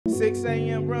6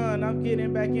 a.m. run, I'm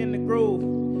getting back in the groove.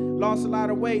 Lost a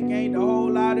lot of weight, gained a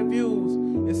whole lot of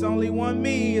views. It's only one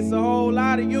me, it's a whole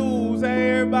lot of yous.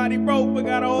 Hey, everybody broke, but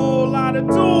got a whole lot of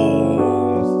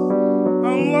tools.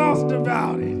 I'm lost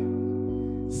about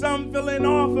it. Some feeling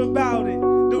off about it.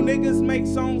 Do niggas make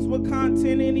songs with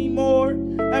content anymore?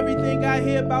 Everything I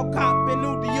hear about cop and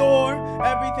new Dior.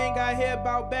 Everything I hear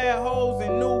about bad hoes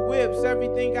and new whips.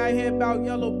 Everything I hear about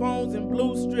yellow bones and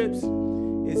blue strips.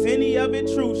 Is any of it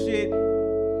true shit?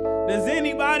 Does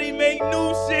anybody make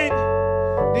new shit?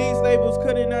 These labels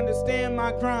couldn't understand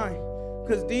my grind,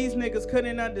 cause these niggas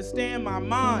couldn't understand my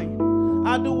mind.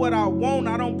 I do what I want,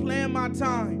 I don't plan my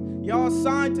time. Y'all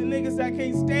signed to niggas that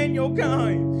can't stand your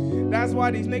kind. That's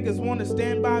why these niggas wanna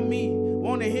stand by me,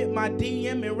 wanna hit my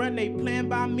DM and run they plan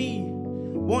by me.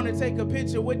 Wanna take a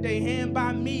picture with their hand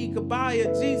by me. Could buy a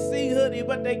GC hoodie,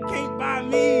 but they can't buy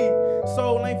me.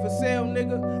 Soul ain't for sale,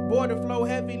 nigga. Border flow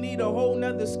heavy, need a whole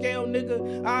nother scale,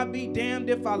 nigga. I'll be damned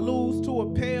if I lose to a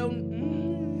pale.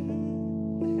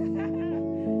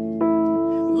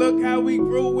 Look how we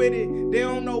grew with it. They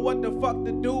don't know what the fuck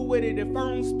to do with it. If I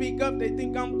don't speak up, they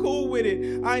think I'm cool with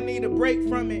it. I need a break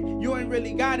from it. You ain't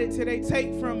really got it till they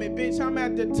take from it. Bitch, I'm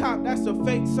at the top, that's a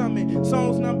fake summit.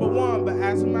 Songs #1, but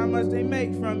ask them how much they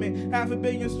make from it. 500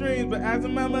 million streams, but ask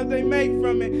them how much they make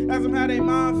from it. Ask them how they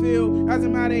mind feel, ask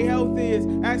them how they health is.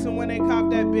 Ask them when they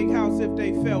cop that big house if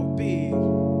they felt big.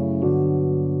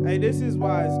 Hey, this is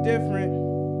why it's different.